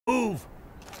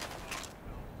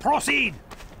Proceed!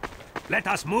 Let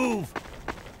us move!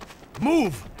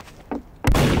 Move!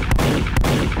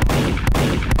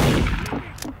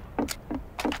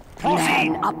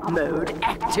 Man up mode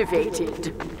activated.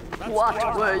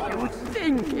 What were you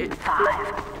thinking?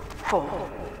 5,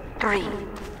 4, 3,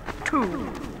 2,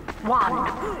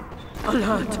 1.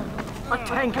 Alert! A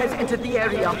tank has entered the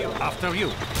area. After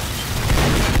you.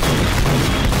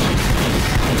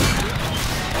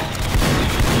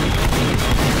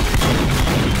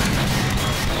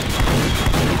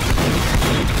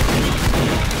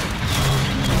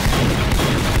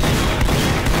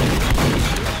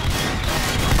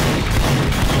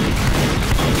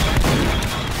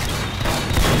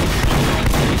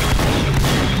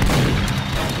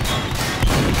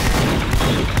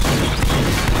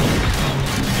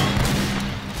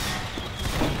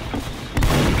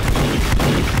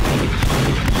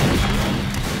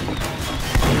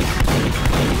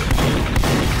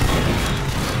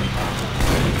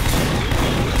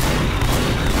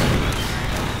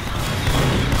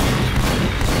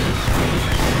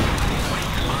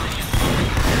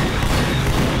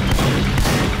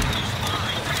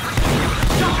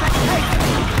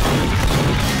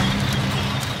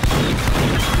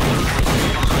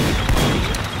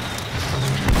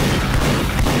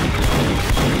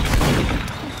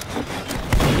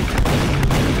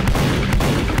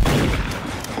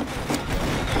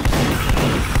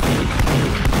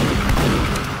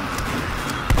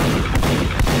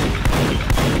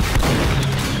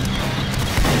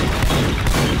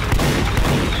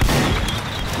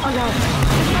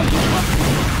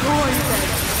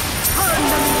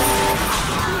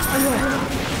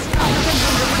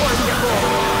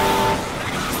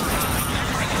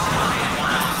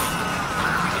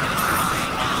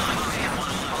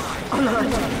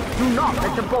 Do not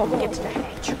let the bomb get to the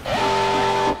hedge.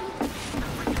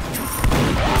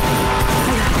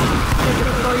 They're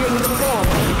deploying the bomb.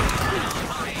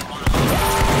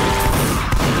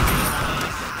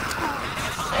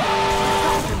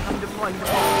 Stop them from deploying the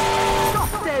bomb.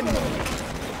 Stop them!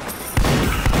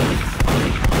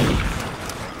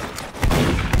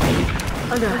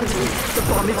 Alert! The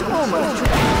bomb is almost to the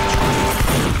hedge.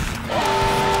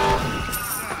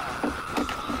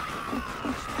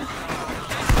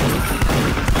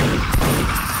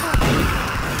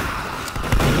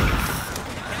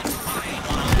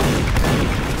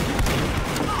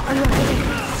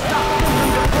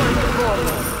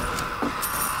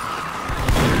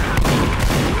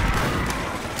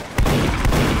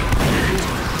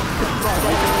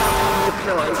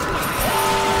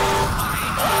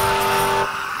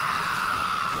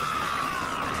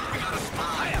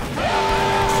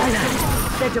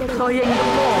 They're deploying the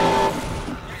bomb.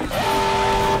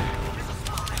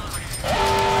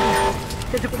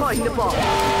 They're deploying the bomb.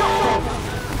 Stop them!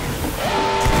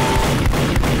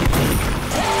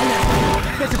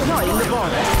 They're deploying the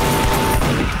bomb.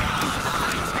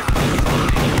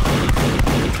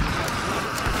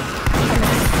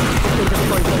 They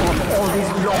deployed the bomb all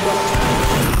these long.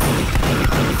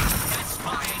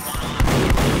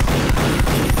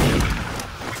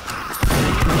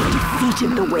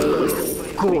 Defeated the wave.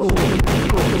 Good.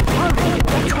 Hurry,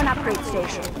 get to an upgrade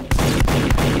station.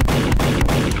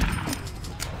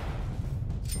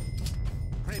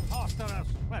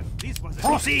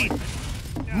 Proceed!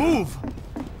 Move!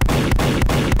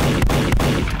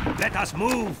 Let us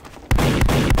move!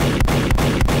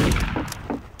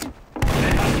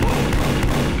 Let us move!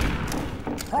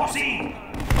 Proceed!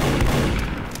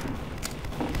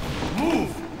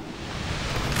 Move!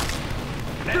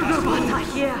 The robots are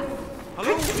here!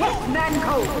 Protect man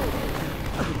code!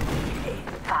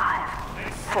 5,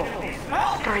 4,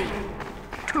 3,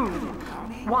 2,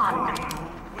 1.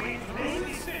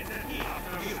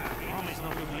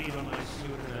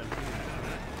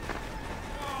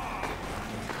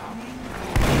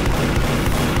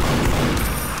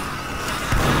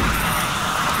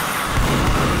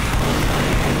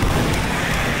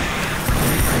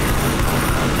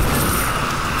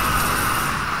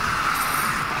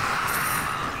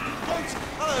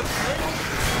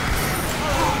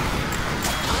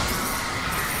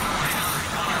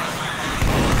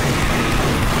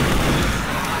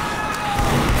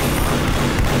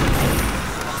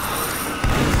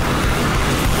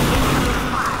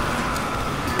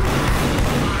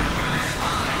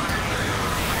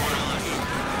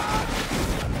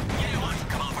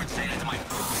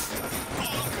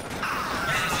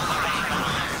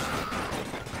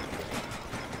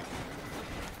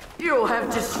 You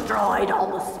have destroyed all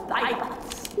the spiders.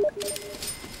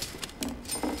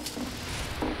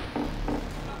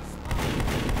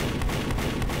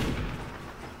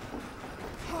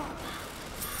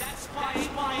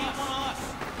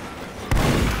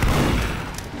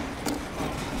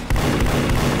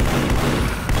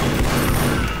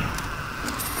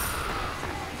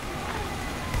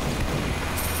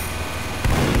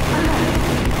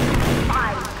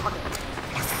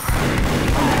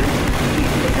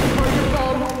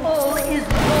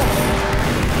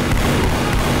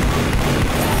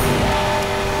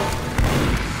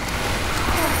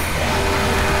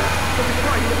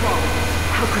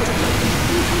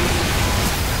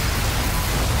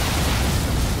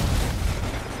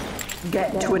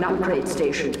 Get to an upgrade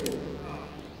station.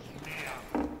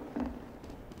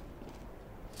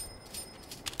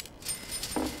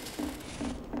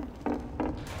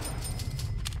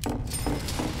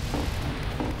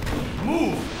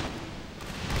 Move!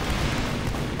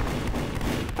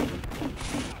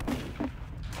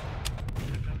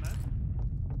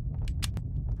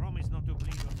 Promise not to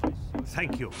bleed on my suit.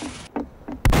 Thank you.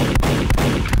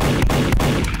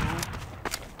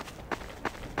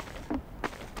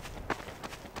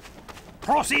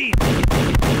 Proceed!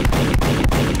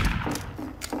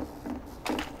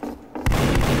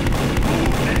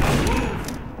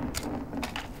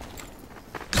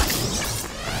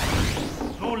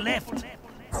 Go left.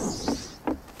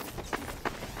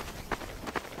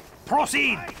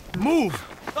 Proceed! Move!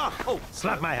 Ah, oh,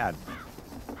 Slap my hand.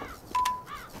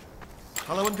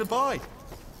 hello and goodbye.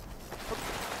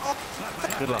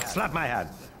 Good luck. Slap my hand.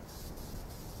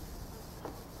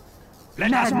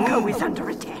 Let us Mango move! is under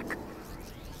attack.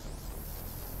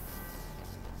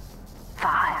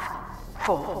 5,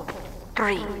 4,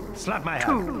 3, Slap my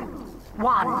 2, hand.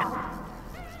 1.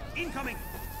 Incoming!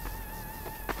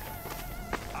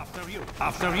 After you.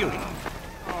 After you.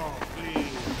 Oh, please.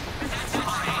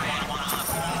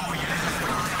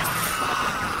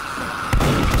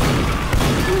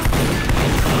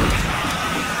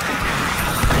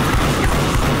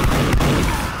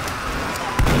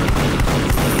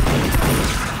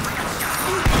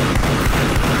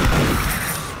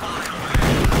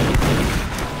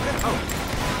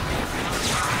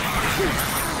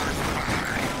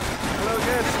 Hello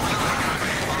again.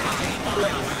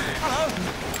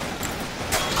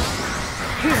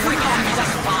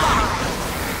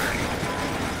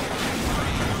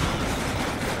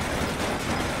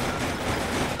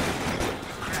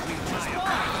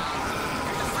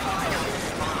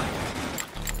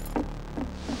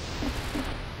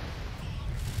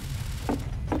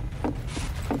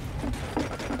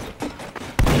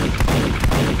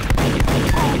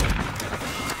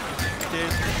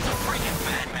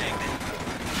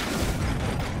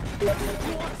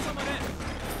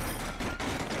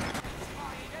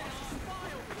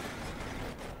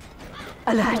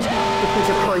 Alert! If we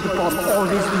deploy the bomb, all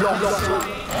is lost.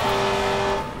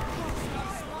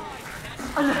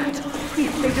 Alert!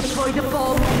 If they deploy the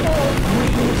bomb, all will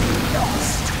be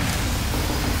lost.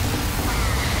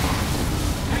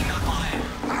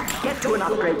 Get to an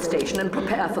upgrade station and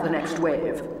prepare for the next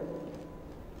wave.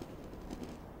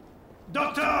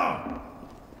 Doctor!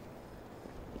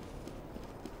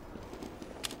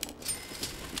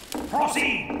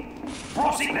 Proceed!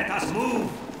 Proceed, let us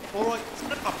move! All right,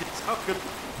 how good.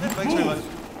 Thanks very much.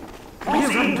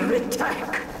 We're under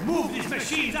attack. Move these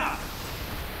machines up!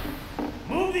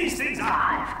 Move these things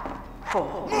up! 5,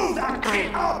 4, Move that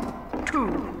kid up! 2,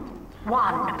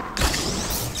 1.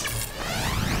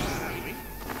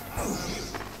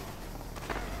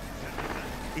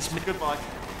 It's me. Goodbye.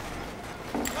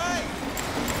 Hey!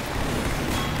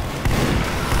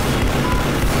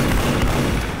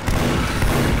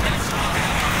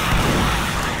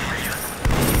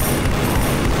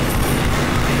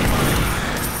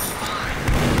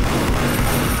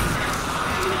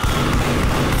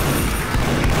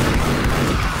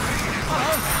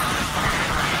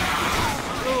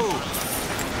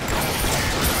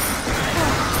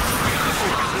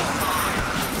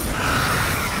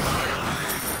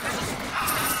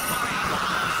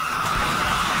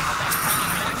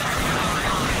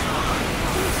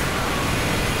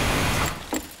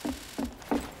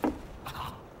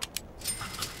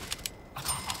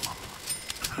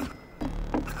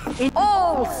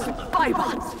 All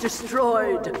spybots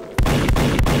destroyed.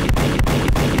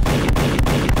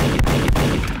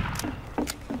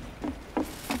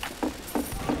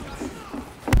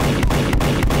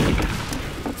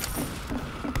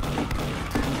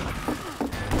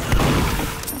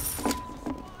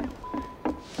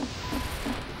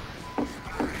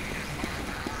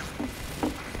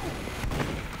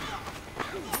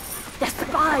 The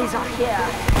spies are here.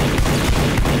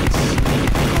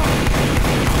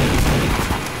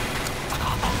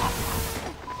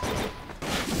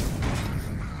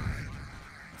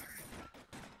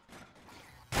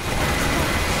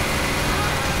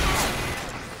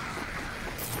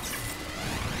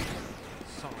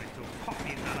 Sorry to pop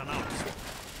in unannounced.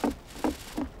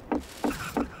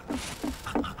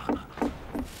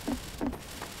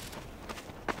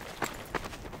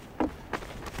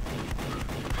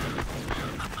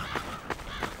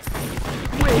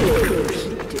 Well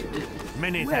completed.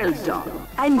 Many Well thanks. done.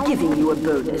 I'm giving you a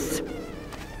bonus.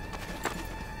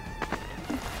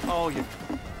 Oh, you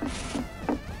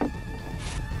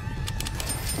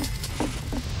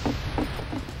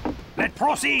Let's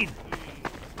proceed.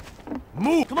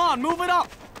 Move. Come on, move it up.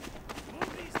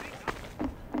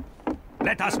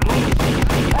 Let us move.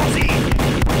 Proceed.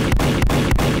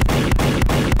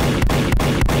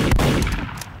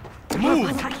 Move.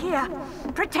 Robots are here.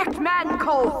 Protect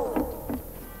Manco.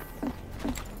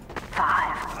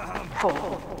 5,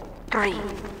 4, 3,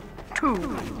 2,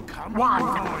 1.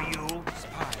 Are you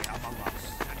spy among us?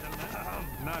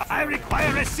 I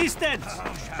require assistance.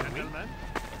 Gentlemen,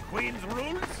 Queen's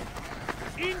rules.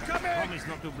 Incoming. Promise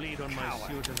not to bleed on my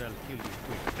suit, and I'll kill you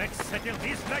quick. Let's settle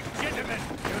this like gentlemen.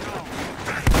 You know.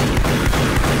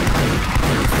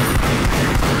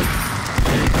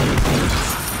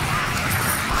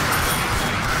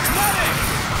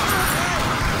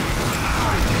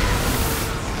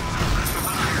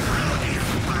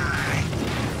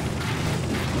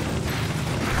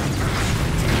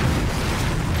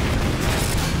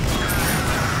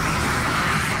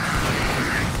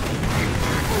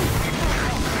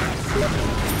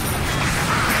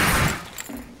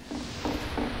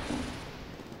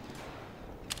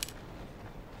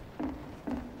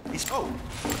 Oh.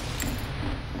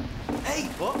 Hey,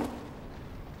 what?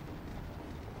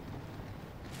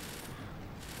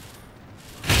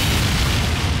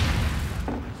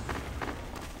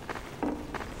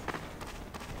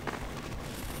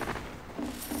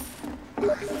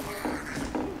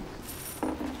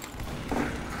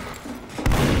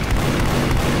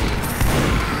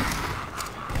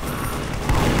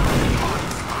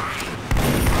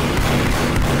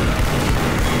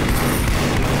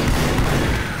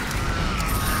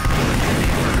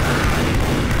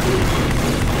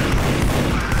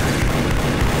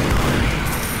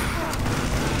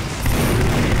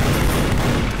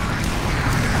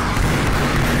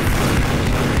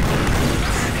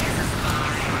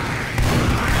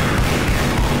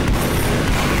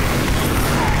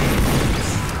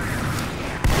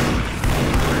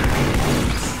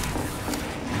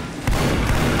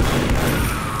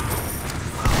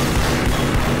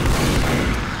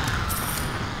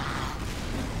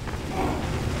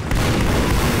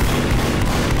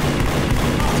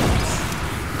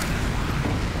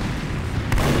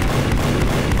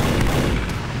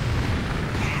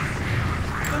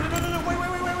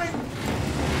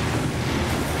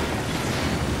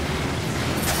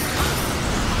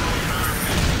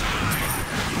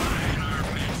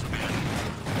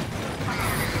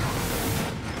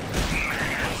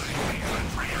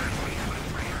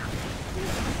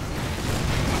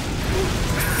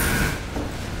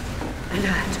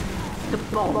 Alert. The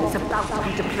bomb is about to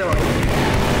be deployed.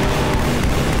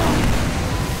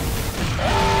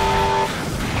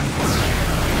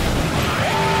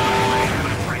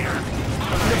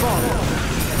 The bomb.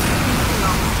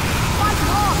 Fight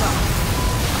harder.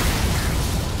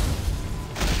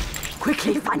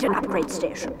 Quickly find an upgrade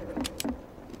station.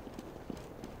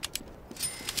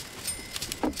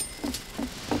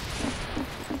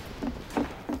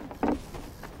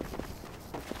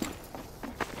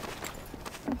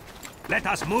 Let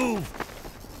us move.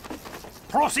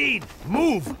 Proceed.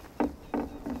 Move.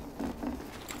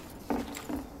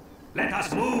 Let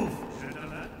us move.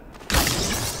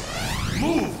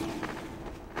 Move.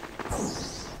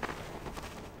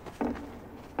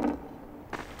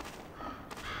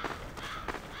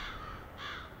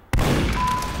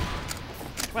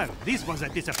 Well, this was a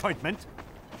disappointment.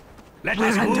 Let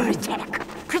us We're under move. attack.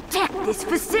 Protect this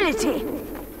facility.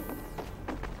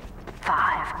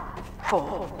 5,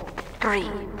 4, 3,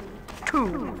 2,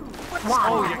 1.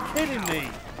 Oh, you're kidding me.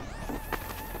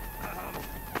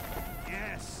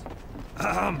 Yes.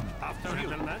 After you.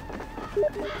 Gentlemen.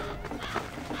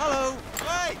 Hello.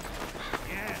 Wait.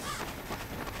 Yes.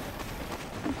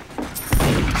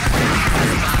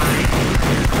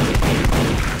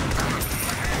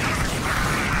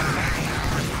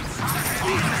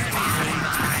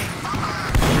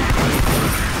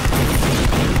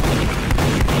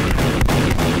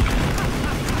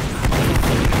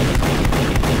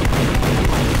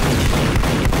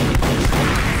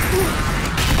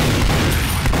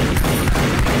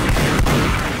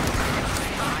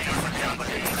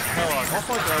 Come on.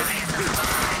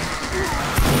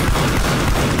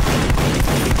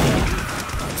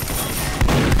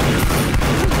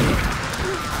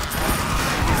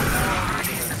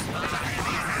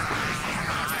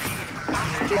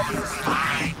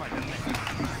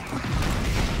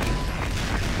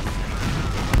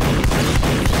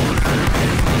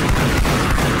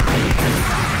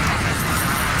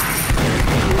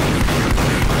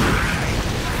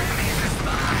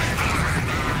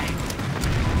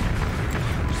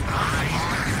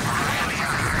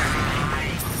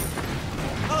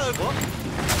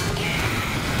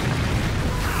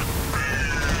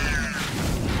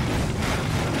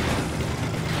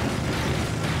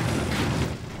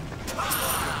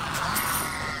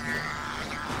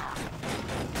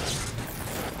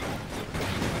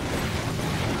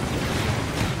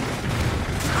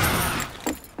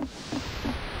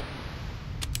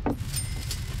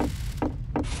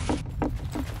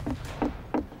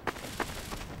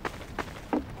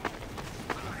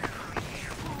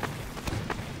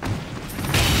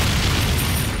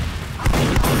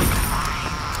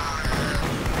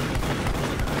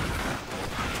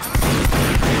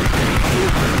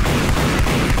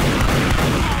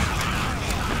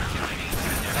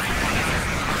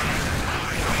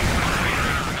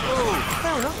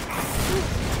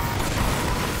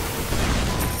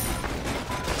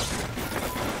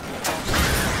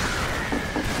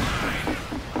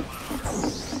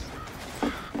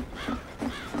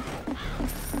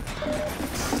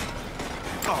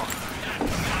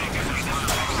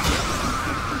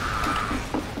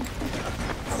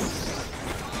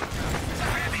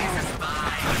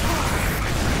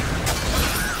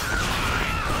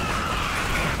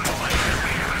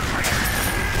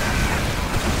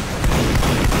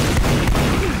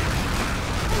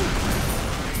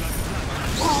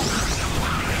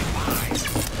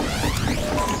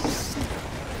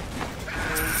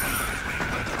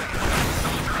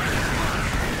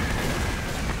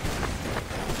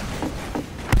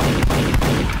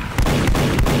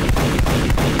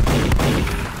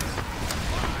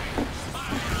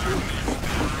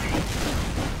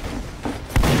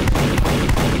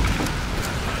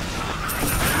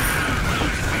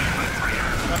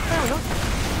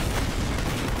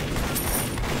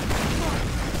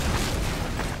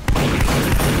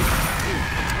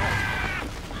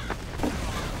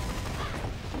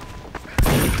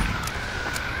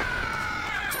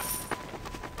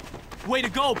 Way to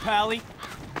go, Pally.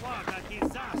 What a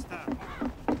disaster!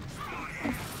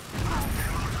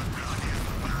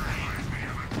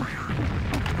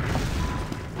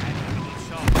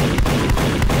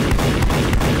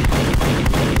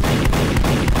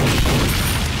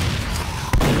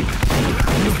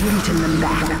 You've beaten them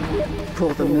back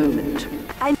for the moment.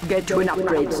 And get to an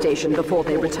upgrade station before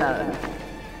they return.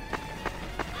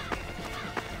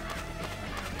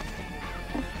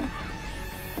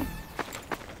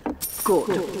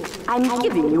 Good. I'm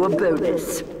giving you a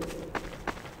bonus.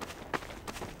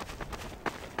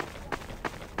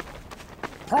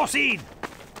 Proceed!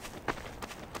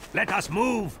 Let us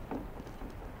move!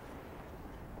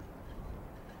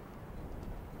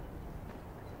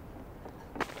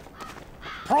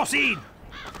 Proceed!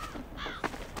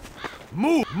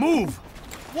 Move! Move!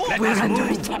 Let We're us under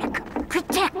move! attack.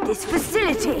 Protect this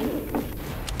facility.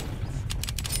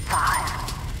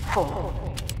 5,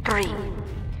 4, 3,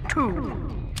 2,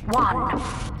 1.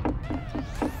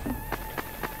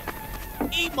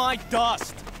 Eat my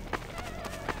dust.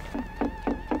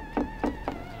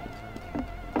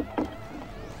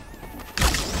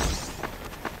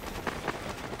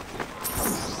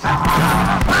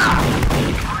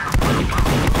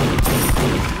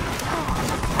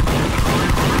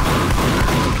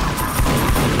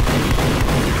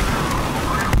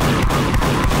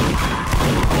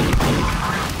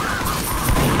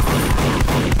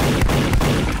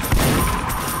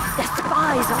 The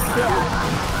spies are here.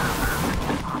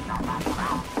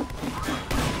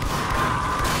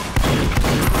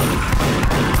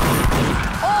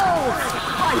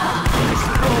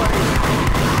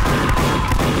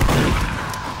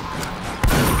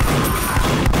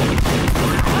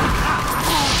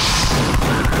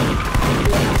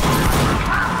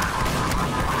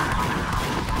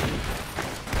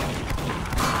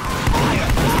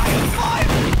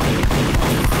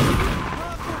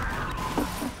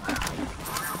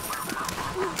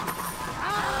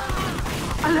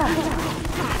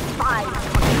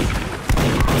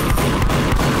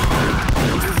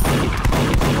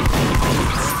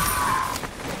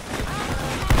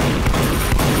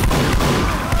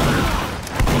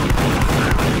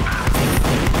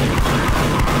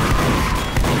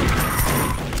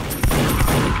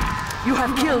 You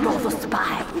have killed all the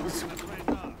spies.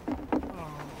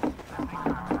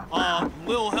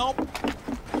 Little help?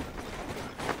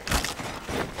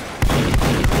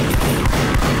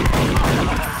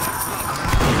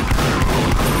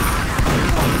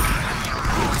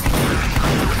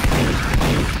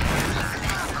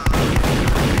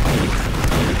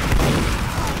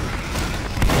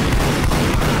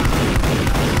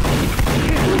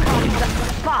 Here comes the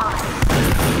spies.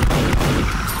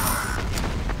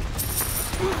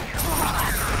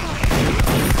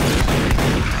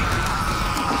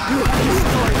 You have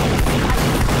destroyed all the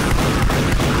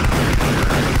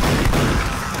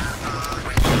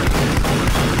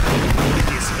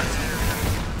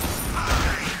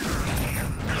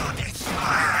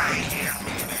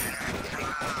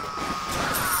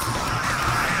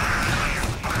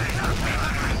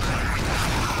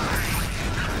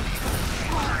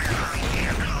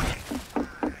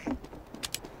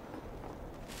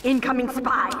incoming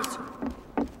spies.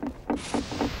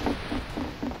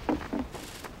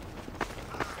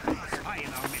 Spy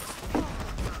in our midst.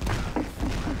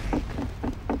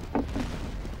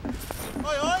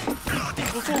 Oi, oi!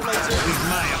 We'll talk later. With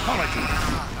my apologies.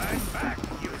 I'm back,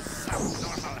 you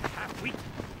subnormal half-wit.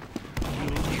 You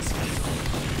disgrace.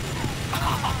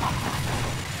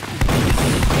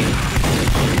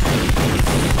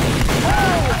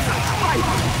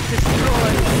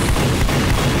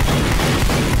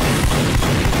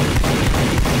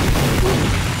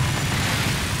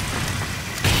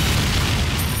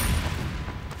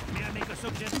 May I make a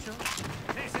suggestion?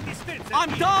 There's a distance.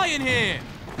 I'm dying here!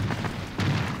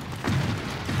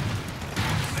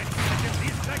 Let's settle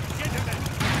this like gentlemen.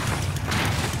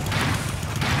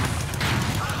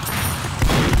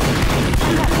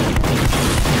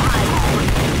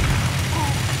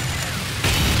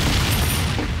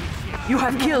 You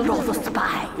have killed all the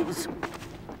spies.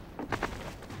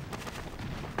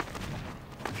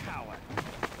 Coward.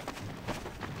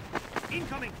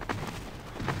 Incoming.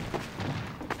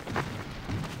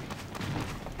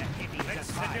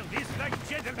 Let's settle this like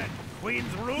gentlemen.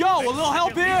 Queen's rule. Yo, a little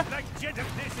help here? Like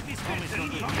gentlemen. There's a distance.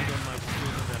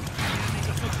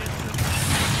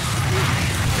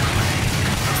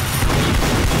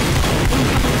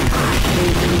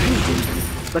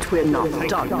 But we're not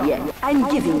done yet. I'm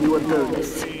giving you a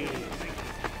bonus.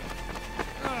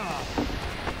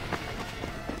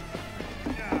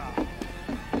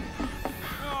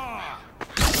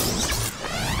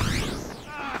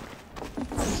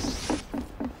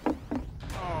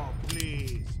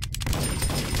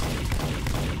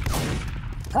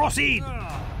 Proceed!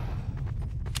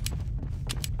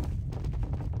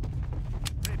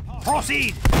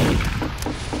 Proceed!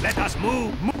 Let us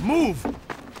move! Move!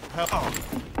 Help!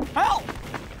 Help!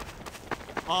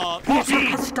 The Proceed! attack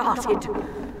has started.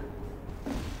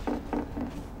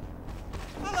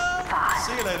 Hello!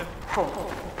 See you later.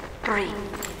 4, 3,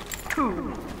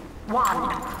 2,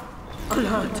 1.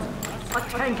 Alert! A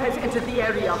tank has entered the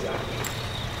area.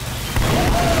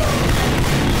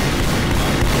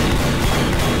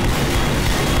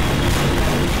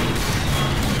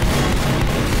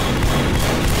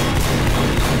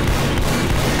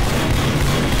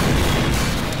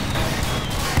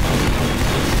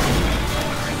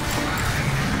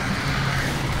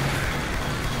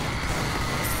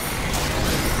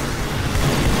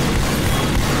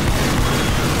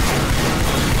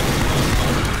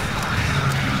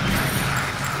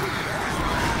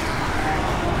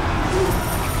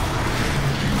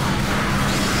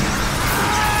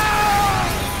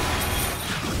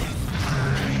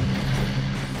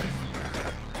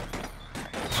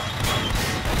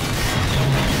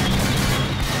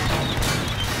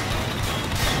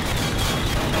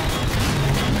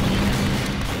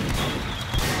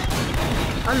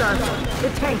 Alert! The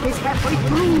tank is halfway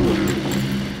through!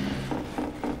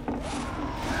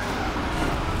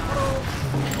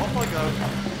 Off I go.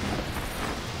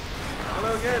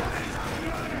 Hello again.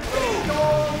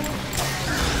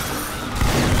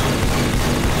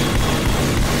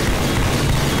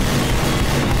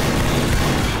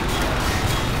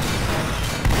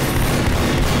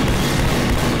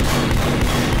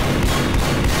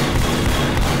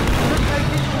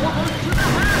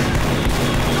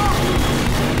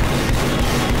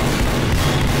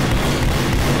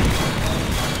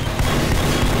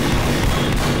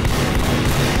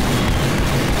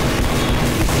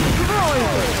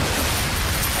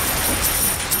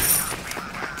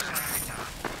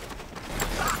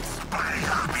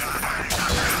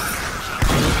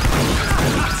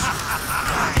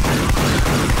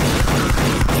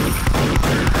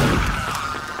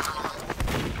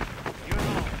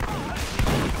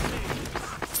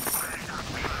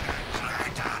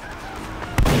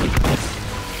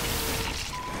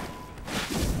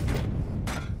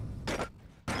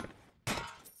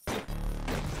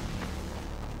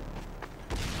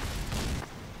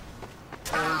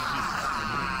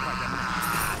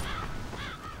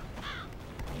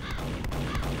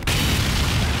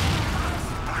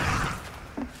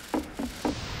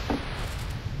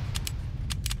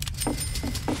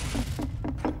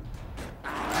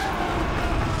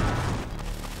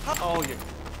 Oh, you.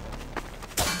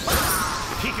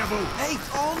 Peekaboo! Hey!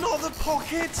 Oh, not the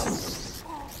pocket!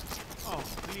 Oh,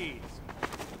 please.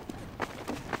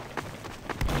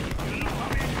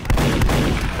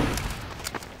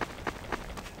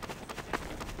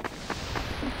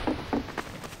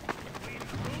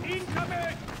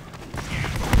 Incoming!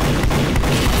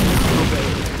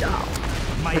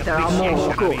 My But there are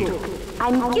more good.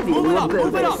 I'm giving you a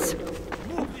bonus.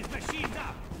 Move these machines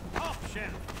up! Top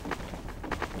shelf!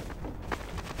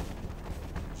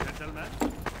 Gentlemen?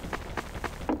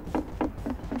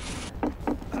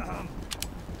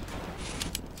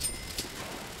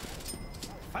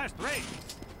 Fast rate!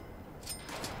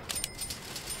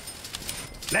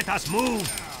 Let us move!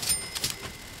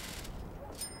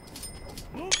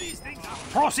 Move these things up!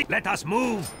 Proceed! Let us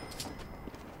move!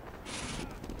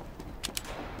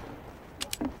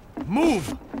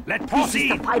 Move! Let This is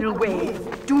proceed! the final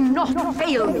wave. Do not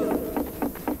fail me.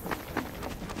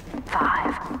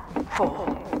 5,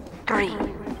 4, 3,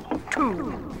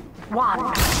 2,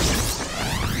 1.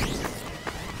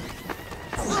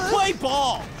 Play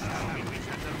ball!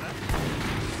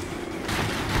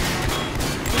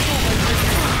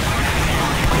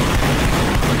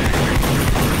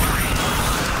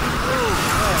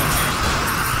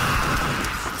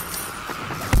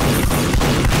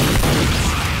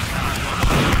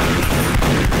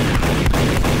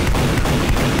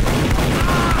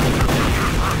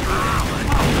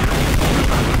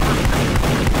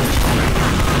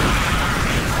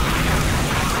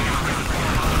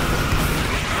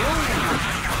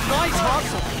 Nice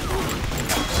hustle!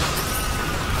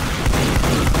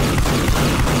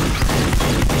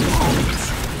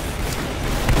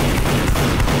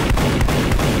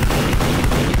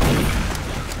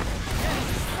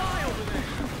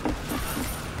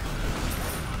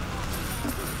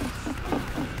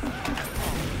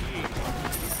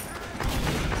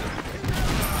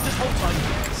 Just hold tight.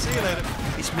 See you later.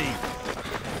 It's me.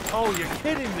 Oh, you're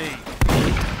kidding me.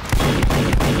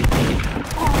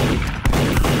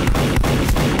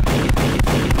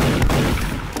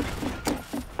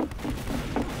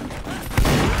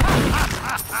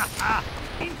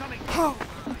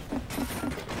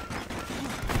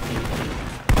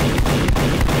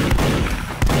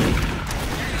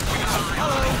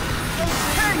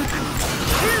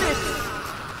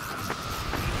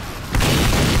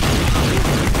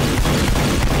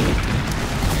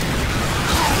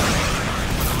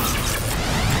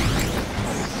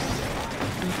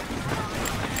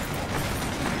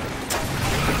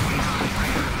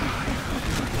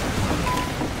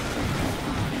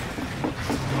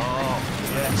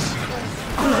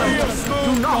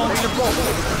 the bomb.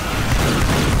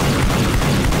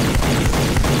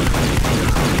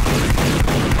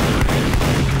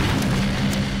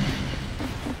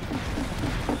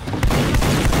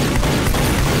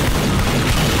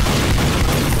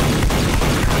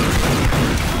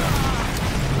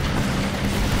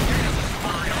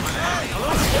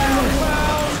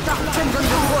 Stop them from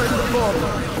destroying the bomb.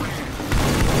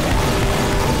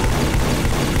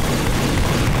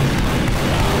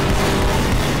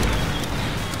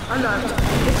 Alert!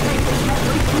 The tank is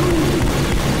halfway through!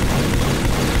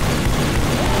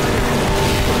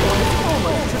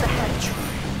 Almost to the hatch.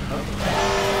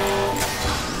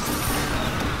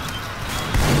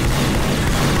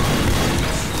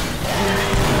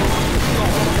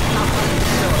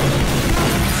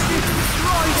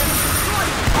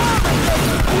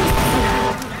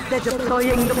 They're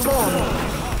deploying the bomb.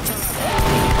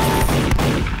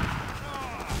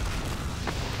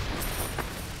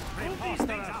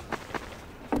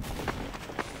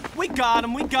 We got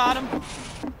him, we got him.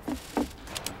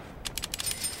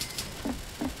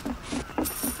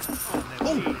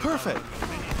 Oh, perfect.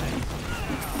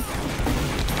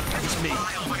 It's me.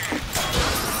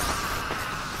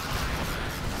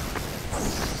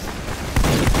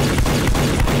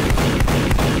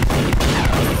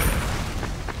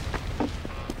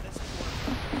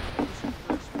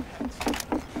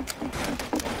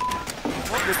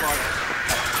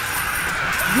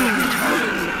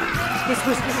 This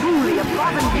was truly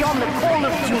above and beyond the call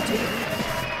of duty.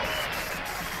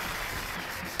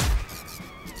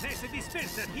 There's a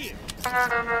dispenser here.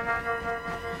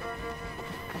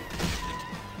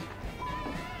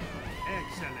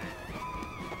 Excellent.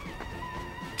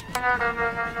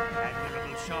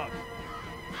 Admirable shot.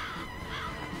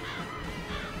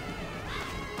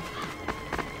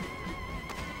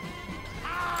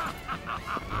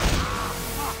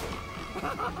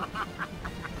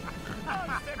 Oh,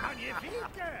 c'est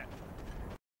magnifique!